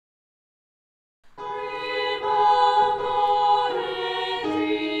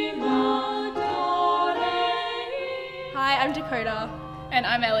Rhoda. And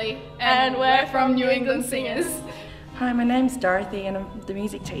I'm Ellie. And we're from New England Singers. Hi, my name's Dorothy and I'm the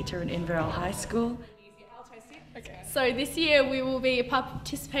music teacher at Inverell High School. So this year we will be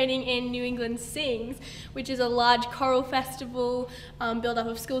participating in New England Sings, which is a large choral festival built up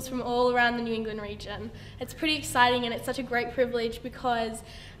of schools from all around the New England region. It's pretty exciting and it's such a great privilege because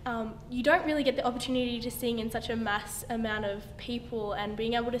you don't really get the opportunity to sing in such a mass amount of people, and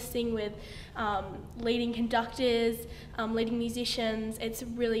being able to sing with leading conductors, leading musicians, it's a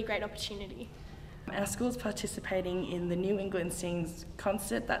really great opportunity. Our school's participating in the New England Sings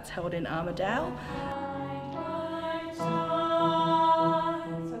concert that's held in Armidale.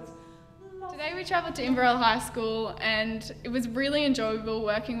 Today we travelled to Inverell High School and it was really enjoyable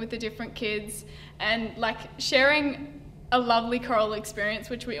working with the different kids and sharing a lovely choral experience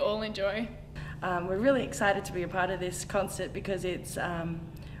which we all enjoy. We're really excited to be a part of this concert because it's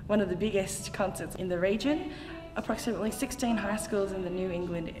one of the biggest concerts in the region. Approximately 16 high schools in the New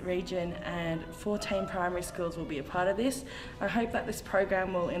England region and 14 primary schools will be a part of this. I hope that this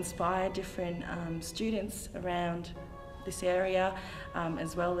program will inspire different students around this area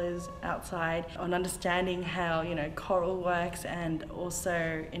as well as outside on understanding how choral works and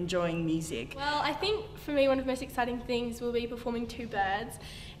also enjoying music. Well, I think for me one of the most exciting things will be performing Two Birds.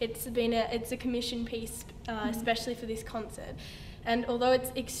 It's a commission piece especially for this concert. And although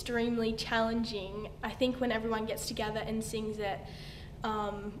it's extremely challenging, I think when everyone gets together and sings it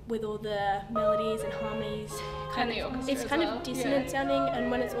with all the melodies and harmonies, it's kind of dissonant sounding,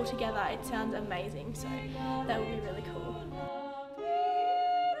 and when it's all together it sounds amazing, so that will be really cool.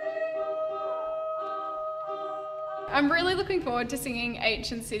 I'm really looking forward to singing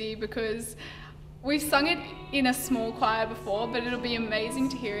Ancient City because we've sung it in a small choir before, but it'll be amazing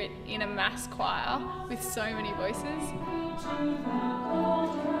to hear it in a mass choir with so many voices.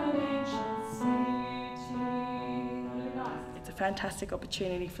 It's a fantastic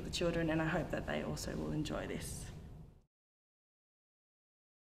opportunity for the children and I hope that they also will enjoy this.